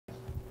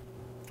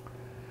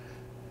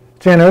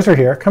Jan Ozer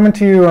here, coming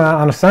to you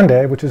on a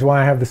Sunday, which is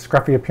why I have this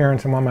scruffy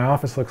appearance and why my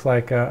office looks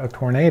like a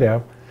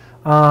tornado.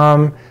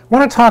 I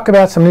want to talk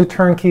about some new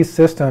turnkey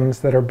systems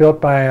that are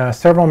built by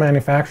several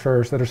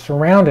manufacturers that are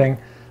surrounding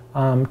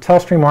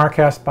Telestream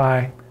Wirecast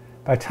by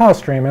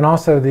Telestream, and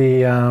also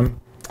the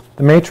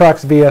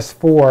Matrox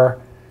VS4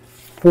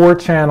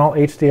 4-channel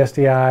HD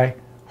SDI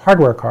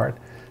hardware card.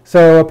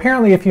 So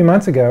apparently a few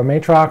months ago,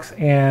 Matrox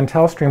and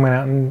Telestream went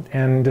out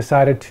and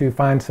decided to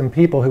find some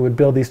people who would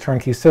build these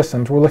turnkey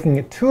systems. We're looking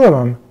at two of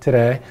them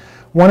today.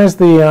 One is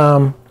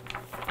the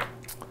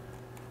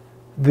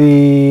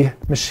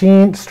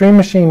Stream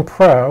Machine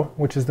Pro,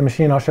 which is the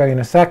machine I'll show you in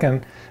a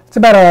second. It's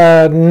about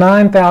a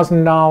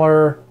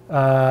 $9,000,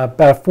 about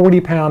a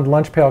 40-pound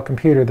lunch pail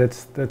computer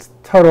that's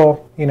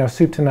total,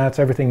 soup to nuts,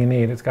 everything you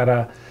need. It's got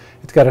a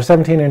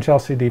 17-inch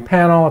LCD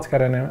panel. It's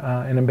got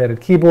an embedded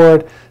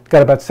keyboard. It's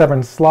got about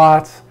 7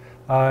 slots,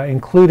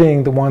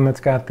 including the one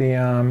that's got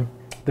the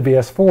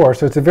VS4.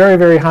 So it's a very,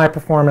 very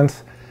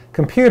high-performance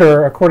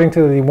computer. According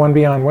to the One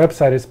Beyond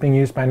website, it's being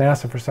used by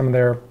NASA for some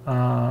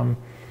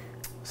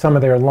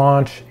of their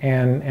launch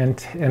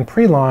and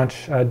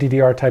pre-launch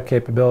DDR-type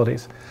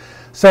capabilities.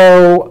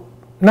 So,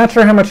 not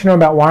sure how much you know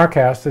about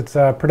Wirecast. It's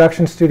a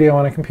production studio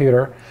on a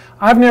computer.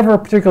 I've never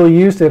particularly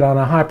used it on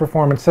a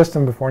high-performance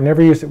system before.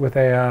 Never used it with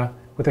a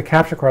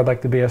capture card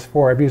like the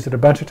VS4. I've used it a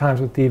bunch of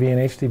times with DV and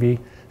HDV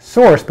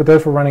source, but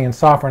those were running in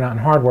software, not in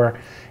hardware.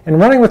 And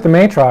running with the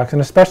Matrox,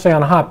 and especially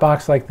on a hot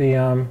box like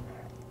the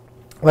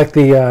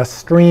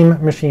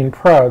Stream Machine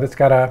Pro, that's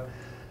got a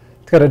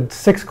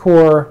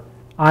 6-core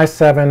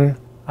i7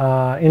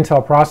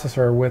 Intel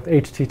processor with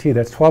HTT.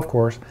 That's 12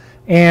 cores,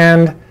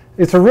 and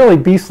it's a really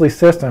beastly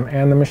system.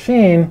 And the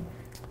machine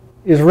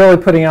is really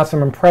putting out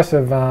some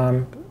impressive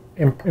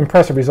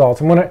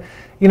results. And one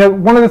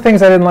of the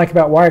things I didn't like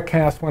about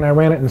Wirecast when I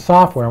ran it in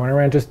software, when I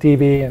ran just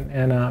DV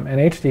and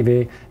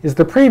HDV, is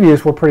the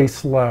previews were pretty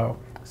slow.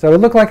 So it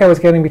looked like I was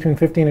getting between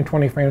 15 and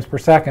 20 frames per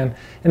second.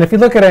 And if you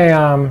look at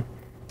a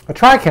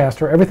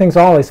TriCaster, everything's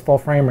always full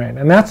frame rate.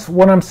 And that's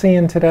what I'm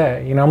seeing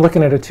today. I'm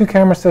looking at a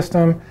 2-camera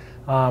system.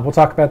 We'll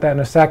talk about that in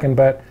a second,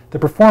 but the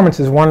performance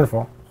is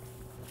wonderful.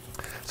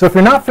 So if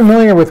you're not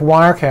familiar with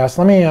Wirecast,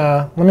 let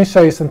me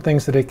show you some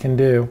things that it can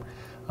do.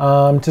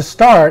 To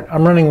start,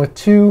 I'm running with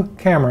 2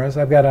 cameras.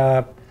 I've got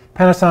a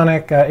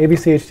Panasonic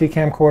ABC HD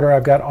camcorder.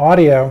 I've got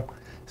audio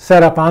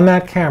set up on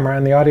that camera,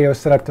 and the audio is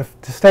set up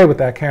to stay with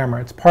that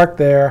camera. It's parked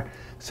there,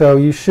 so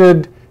you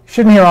shouldn't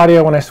hear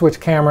audio when I switch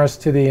cameras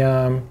to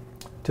the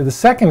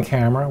second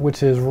camera,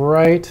 which is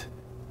right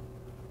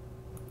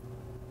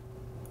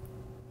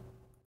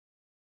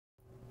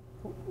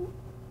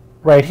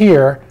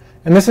here.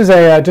 And this is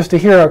just a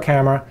hero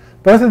camera.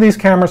 Both of these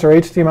cameras are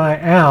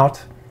HDMI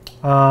out.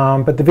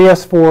 But the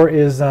VS4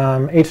 is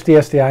HD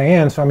SDI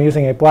in, so I'm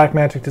using a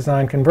Blackmagic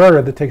design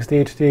converter that takes the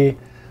HD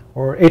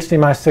or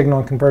HDMI signal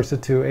and converts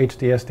it to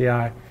HD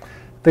SDI.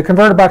 The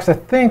converter box, I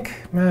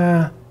think,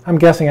 I'm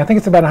guessing, I think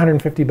it's about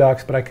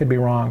 $150, but I could be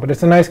wrong. But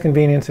it's a nice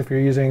convenience if you're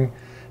using,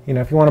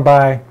 if you want to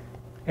buy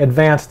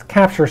advanced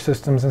capture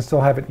systems and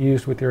still have it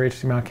used with your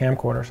HDMI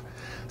camcorders.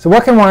 So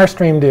what can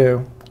Wirestream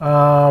do?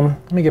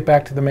 Let me get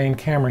back to the main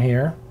camera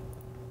here.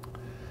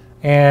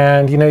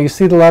 And you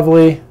see the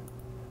lovely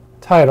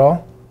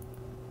title.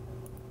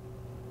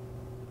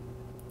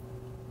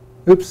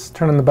 Oops,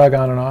 turning the bug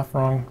on and off,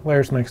 wrong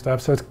layers mixed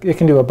up. So it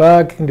can do a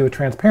bug, it can do a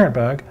transparent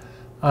bug.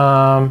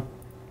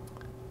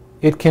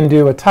 It can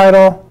do a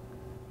title,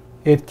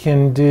 it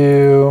can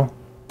do,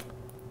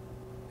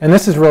 and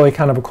this is really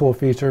kind of a cool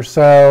feature,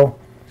 so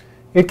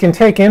it can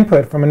take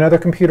input from another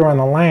computer on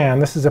the LAN.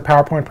 This is a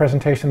PowerPoint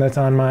presentation that's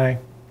on my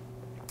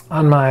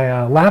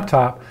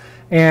laptop,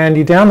 and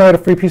you download a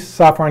free piece of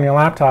software on your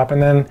laptop,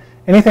 and then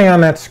anything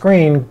on that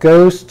screen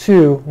goes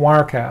to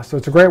Wirecast. So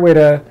it's a great way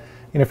to,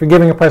 if you're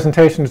giving a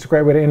presentation, it's a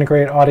great way to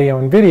integrate audio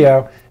and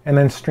video and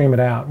then stream it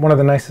out. One of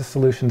the nicest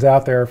solutions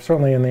out there,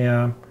 certainly in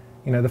the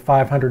the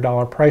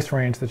 $500 price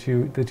range that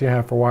you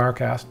have for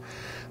Wirecast.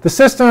 The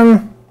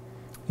system,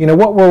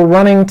 what we're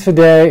running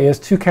today is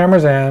 2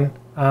 cameras in,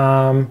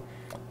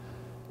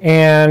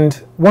 and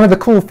one of the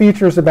cool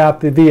features about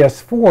the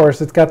VS4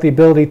 is it's got the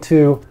ability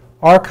to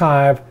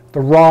archive the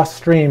raw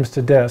streams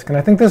to disk. And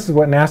I think this is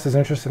what NASA's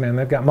interested in.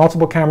 They've got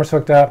multiple cameras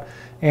hooked up,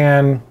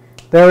 and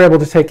they're able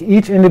to take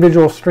each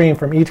individual stream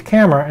from each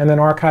camera and then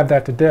archive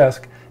that to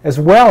disk, as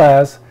well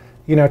as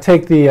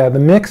take the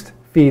mixed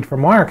feed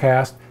from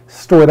Wirecast,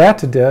 store that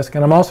to disk.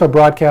 And I'm also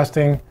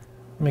broadcasting,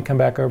 let me come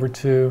back over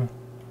to,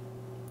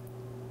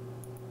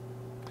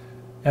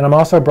 and I'm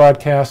also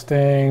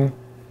broadcasting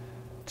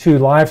to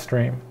live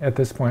stream at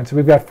this point. So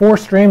we've got 4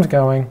 streams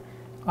going.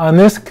 On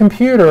this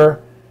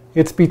computer,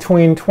 it's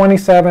between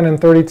 27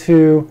 and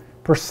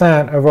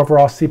 32% of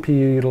overall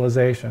CPU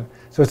utilization.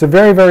 So it's a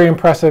very, very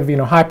impressive,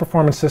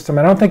 high-performance system.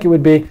 I don't think it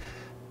would be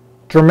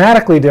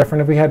dramatically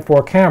different if we had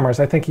 4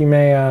 cameras. I think we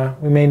may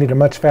need a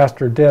much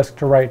faster disk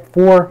to write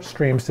 4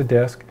 streams to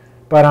disk.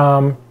 But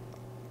I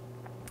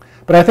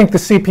think the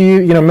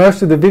CPU,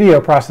 most of the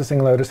video processing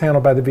load is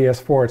handled by the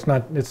VS4.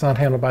 It's not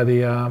handled by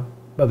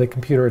the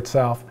computer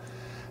itself.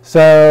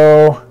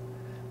 So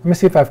Let me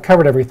see if I've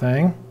covered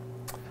everything.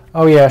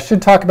 Oh yeah, I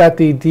should talk about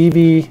the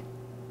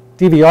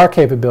DVR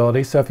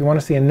capability. So if you want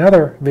to see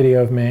another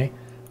video of me,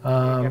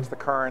 against the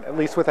current, at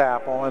least with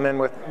Apple, and then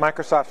with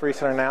Microsoft's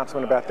recent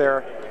announcement about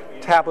their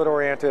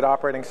tablet-oriented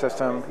operating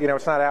system, you know,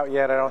 it's not out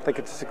yet. I don't think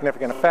it's a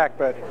significant effect,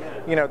 but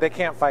you know, they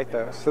can't fight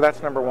those. So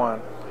that's number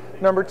one.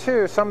 Number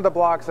two, some of the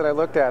blogs that I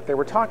looked at, they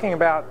were talking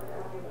about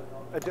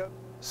Adobe.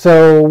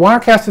 So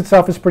Wirecast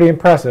itself is pretty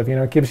impressive. You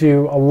know, it gives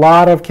you a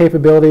lot of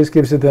capabilities,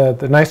 gives you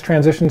the nice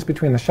transitions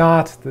between the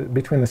shots,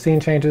 between the scene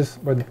changes,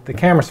 or the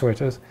camera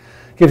switches.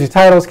 Gives you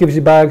titles, gives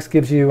you bugs,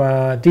 gives you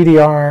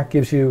DDR,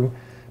 gives you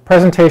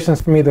presentations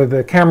from either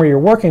the camera you're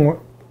working with,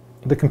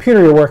 the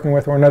computer you're working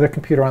with, or another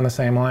computer on the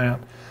same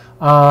LAN.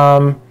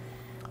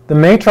 The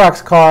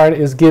Matrox card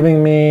is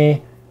giving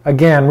me,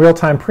 again,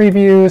 real-time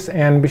previews,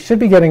 and we should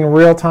be getting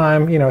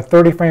real-time, you know,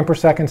 30 frame per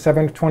second,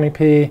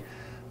 720p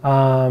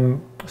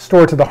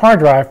stored to the hard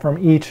drive from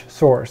each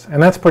source.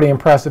 And that's pretty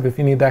impressive if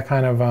you need that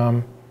kind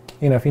of,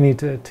 you know, if you need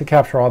to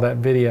capture all that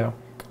video.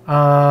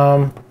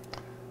 I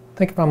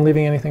think if I'm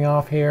leaving anything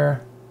off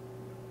here.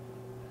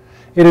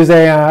 It is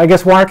a, I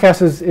guess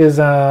Wirecast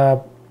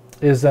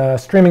is a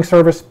streaming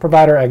service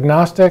provider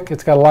agnostic.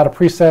 It's got a lot of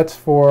presets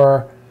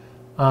for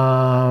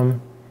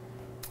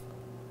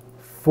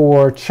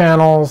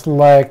channels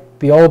like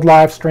the old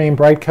live stream,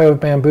 Bright Cove,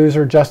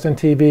 Bamboozer, Justin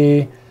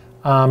TV,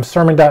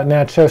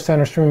 Sermon.net, Show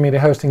Center, Streaming Media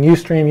Hosting,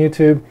 Ustream,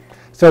 YouTube.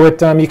 So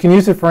it, you can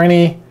use it for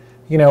any,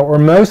 you know, or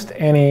most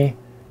any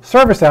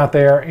service out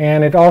there,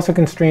 and it also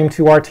can stream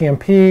to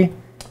RTMP.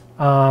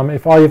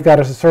 If all you've got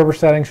is a server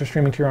settings, you're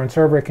streaming to your own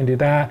server, it can do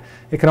that.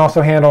 It can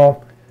also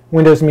handle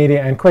Windows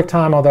Media and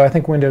QuickTime, although I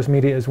think Windows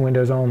Media is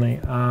Windows only.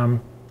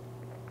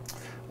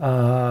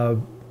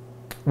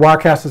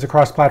 Wirecast is a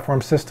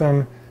cross-platform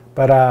system,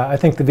 but I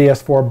think the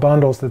VS4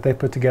 bundles that they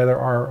put together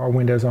are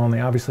Windows only.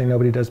 Obviously,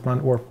 nobody does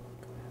bundle, or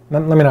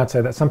let me not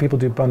say that. Some people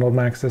do bundled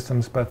Mac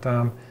systems, but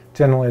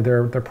generally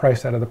they're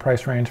priced out of the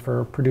price range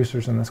for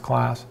producers in this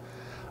class.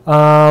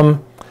 I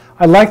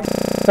like the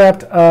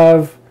concept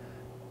of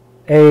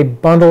a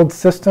bundled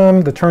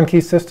system, the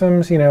turnkey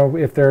systems. You know,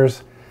 if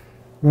there's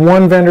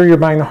one vendor you're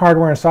buying the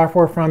hardware and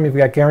software from, you've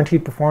got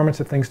guaranteed performance.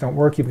 If things don't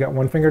work, you've got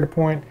one finger to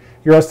point.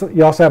 You also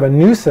have a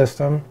new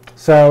system,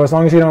 so as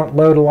long as you don't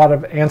load a lot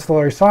of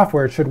ancillary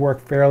software, it should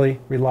work fairly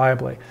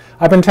reliably.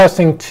 I've been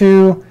testing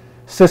two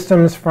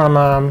systems from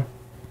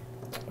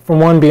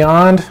One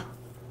Beyond.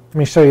 Let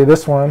me show you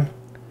this one.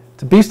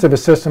 It's a beast of a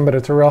system, but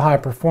it's a real high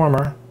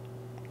performer.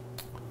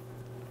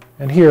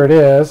 And here it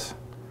is.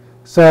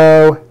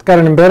 So it's got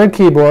an embedded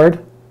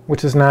keyboard,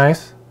 which is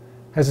nice.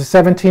 Has a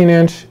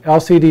 17-inch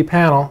LCD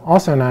panel,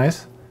 also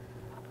nice.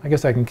 I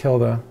guess I can kill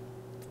the...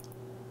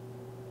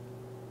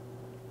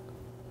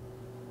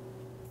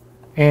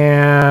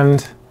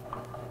 And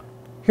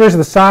here's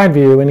the side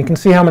view, and you can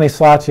see how many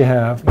slots you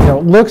have. You know,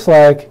 it looks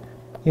like,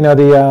 you know,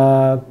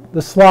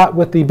 the slot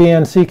with the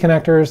BNC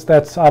connectors,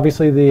 that's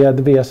obviously the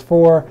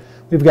VS4.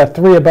 We've got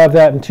 3 above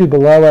that and 2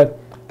 below it.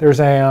 There's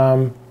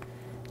an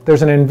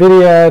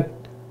NVIDIA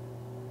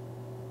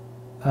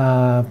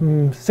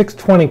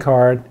 620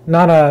 card,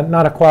 not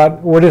a quad,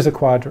 or it is a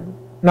quadro,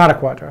 not a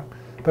quadro,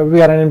 but we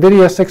got an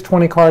NVIDIA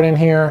 620 card in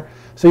here.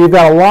 So you've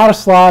got a lot of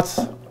slots.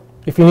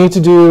 If you need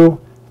to do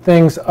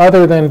things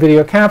other than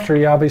video capture,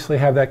 you obviously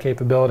have that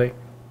capability.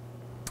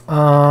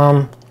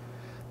 Let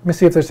me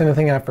see if there's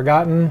anything I've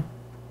forgotten.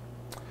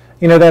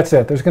 You know, that's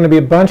it. There's going to be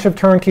a bunch of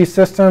turnkey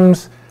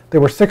systems.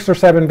 There were 6 or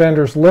 7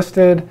 vendors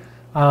listed.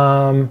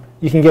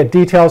 You can get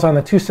details on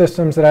the 2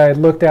 systems that I had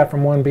looked at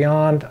from One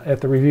Beyond at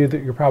the review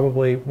that you're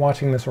probably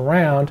watching this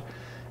around.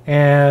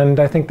 And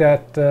I think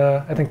that's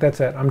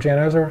it. I'm Jan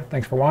Ozer.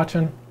 Thanks for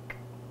watching.